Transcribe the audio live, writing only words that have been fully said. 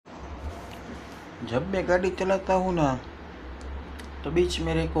जब मैं गाड़ी चलाता हूँ ना, तो बीच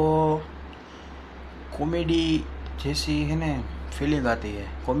मेरे को कॉमेडी जैसी है ना फीलिंग आती है,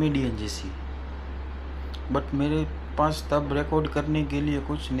 कॉमेडियन जैसी। बट मेरे पास तब रिकॉर्ड करने के लिए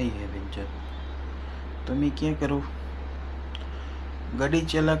कुछ नहीं है वेंचर, तो मैं क्या करूँ। गाड़ी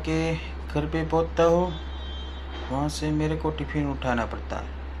चला के घर पे पहुँचता हूँ, वहाँ से मेरे को टिफ़िन उठाना पड़ता है।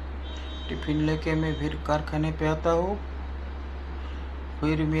 टिफ़िन लेके मैं फिर कारखाने पे आता हूँ।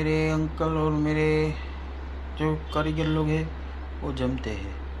 फिर मेरे अंकल और मेरे जो कारीगर लोग हैं वो जमते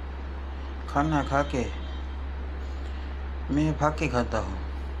हैं। खाना खा के मैं फाके खाता हूँ।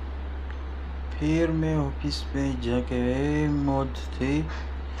 फिर मैं ऑफिस में जाके मौज से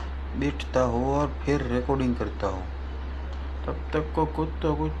बैठता हूँ और फिर रिकॉर्डिंग करता हूँ। तब तक को कुछ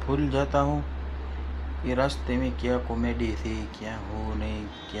तो कुछ भूल जाता हूँ कि रास्ते में क्या कॉमेडी थी, क्या हो नहीं,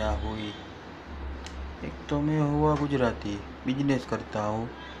 क्या हुई। एक तो मैं हुआ गुजराती, बिजनेस करता हूँ,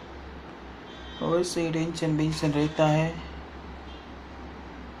 वैसे ही टेंशन वेंशन रहता है।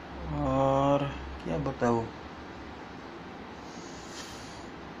 और क्या बताऊँ,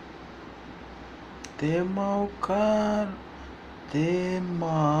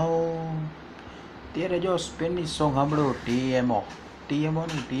 तेरे जो स्पेनिश सॉन्ग સાંભળો ટીએમઓ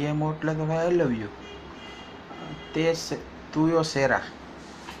નહીં, ટીએમઓ એટલે કે આઈ લવ યુ, તે તુયો સેરા,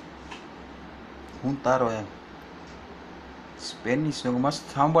 હું તારો એમ સ્પેનિશ સોંગ મસ્ત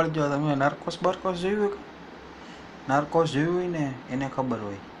સાંભળજો તમે। નાર્કોસ બાર્કોસ જોયું? नार्कोस જોયું હોય ને એને ખબર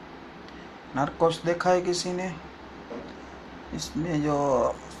હોય। नार्कोस देखा है किसी ने? इसमें जो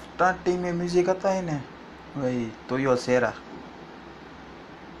स्टार्टिंग में म्यूजिक आता है ना, वही तुयो सेरा।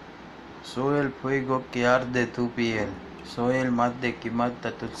 सोहेल फुइगो के आर्दे तू पियल, सोहेल मादे की माता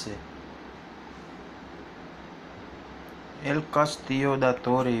तुझसे, El castillo da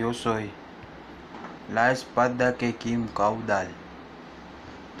torre yo soy, la espada que Kim caudal,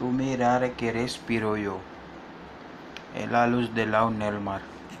 tú mirar que respiro yo, la luz de la del mar।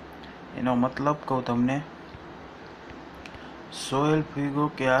 એનો મતલબ કહું તમને, सोहेल फुइगो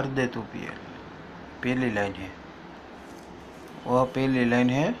के आर्दे तू पियल पहली लाइन है, वह पहली लाइन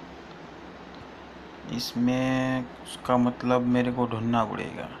है। इसमें उसका मतलब मेरे को ढूंढना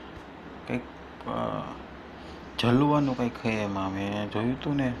पड़ेगा, કંઈક જલવાનું કંઈક છે એમાં। મેં જોયું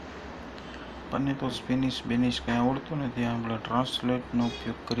હતું ને, પણ તો સ્પેનિશ બેનિશ કંઈ આવડતું નથી, આપણે ટ્રાન્સલેટનો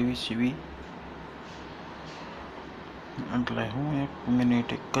ઉપયોગ કરવી છીએ। એટલે હું એક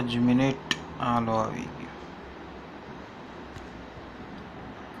જ મિનિટ હાલો આવી ગયો।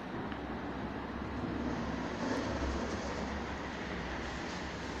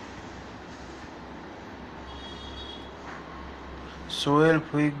 सोहेल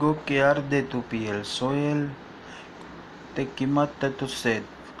फुइगो के आर्दे तू पियल, सोहेल ते कीमत तुझसे,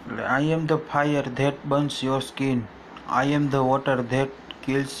 I am the fire that burns your skin, I am the water that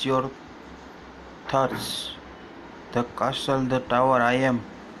kills your thirst, the castle, the tower I am।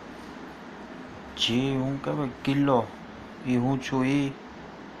 જે હું કહેવાય કિલ્લો એ હું છું એ।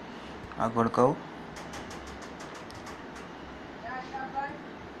 આગળ કહું,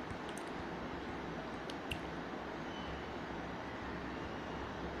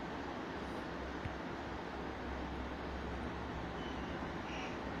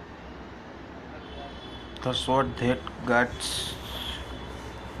 the sword that guards,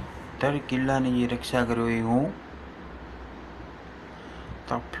 તારી કિલ્લાની જે રક્ષા કરો એ હું।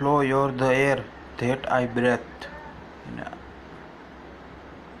 the flow you're the air that I breathe,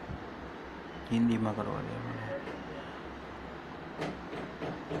 हिंदीમાં કરવા દે।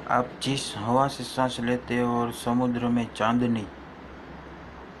 आप जिस हवा से सांस लेते हो और समुद्र में चांदनी।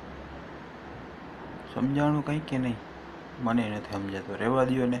 समझाणું કંઈ કે નહીં? મને નથી સમજાતું, રહેવા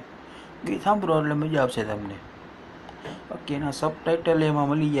દ્યો ને। ગીત સાંભળો એટલે મજા આવશે તમને। બાકી એના સબટાઇટલ એમાં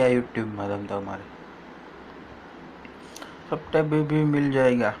મળી જાય यूट्यूब में, તમારે सब्सक्राइब भी मिल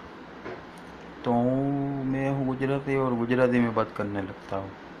जाएगा। तो मैं हूँ गुजराती और गुजराती में बात करने लगता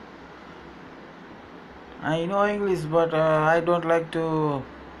हूँ। I know English but I don't like to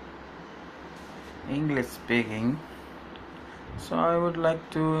English speaking, so I would like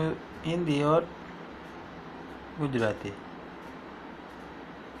to Hindi और Gujarati.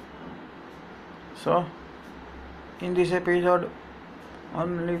 So in this episode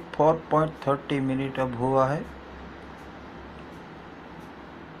only 4.30 minute अब हुआ है।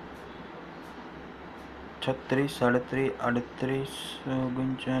 36, 37, 38,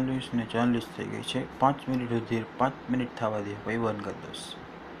 39 ને 40 થઈ ગઈ છે। 5 મિનિટ સુધી, 5 મિનિટ થવા દે પછી બંધ કરી દઈશ।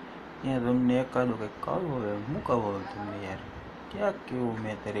 ત્યાં તમને એકાદું કંઈક કહું, હવે હું કહું હવે તમને યાર, क्या क्यों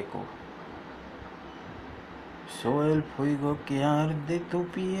मैं तेरे को। सोहेल फुइगो की आर्दे तू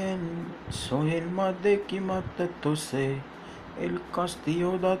पियल, सोहेल मादे की माता तुझसे, El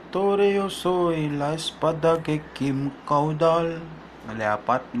castillo da Torre yo soy la espada que Kim caudal। अरे आप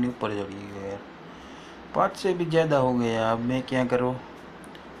पाँच नहीं ऊपर चढ़ी गए यार, पाँच से भी ज़्यादा हो गया। अब मैं क्या करूँ,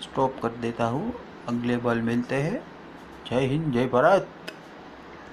 स्टॉप कर देता हूँ। अगले बार मिलते हैं। जय हिंद, जय भारत।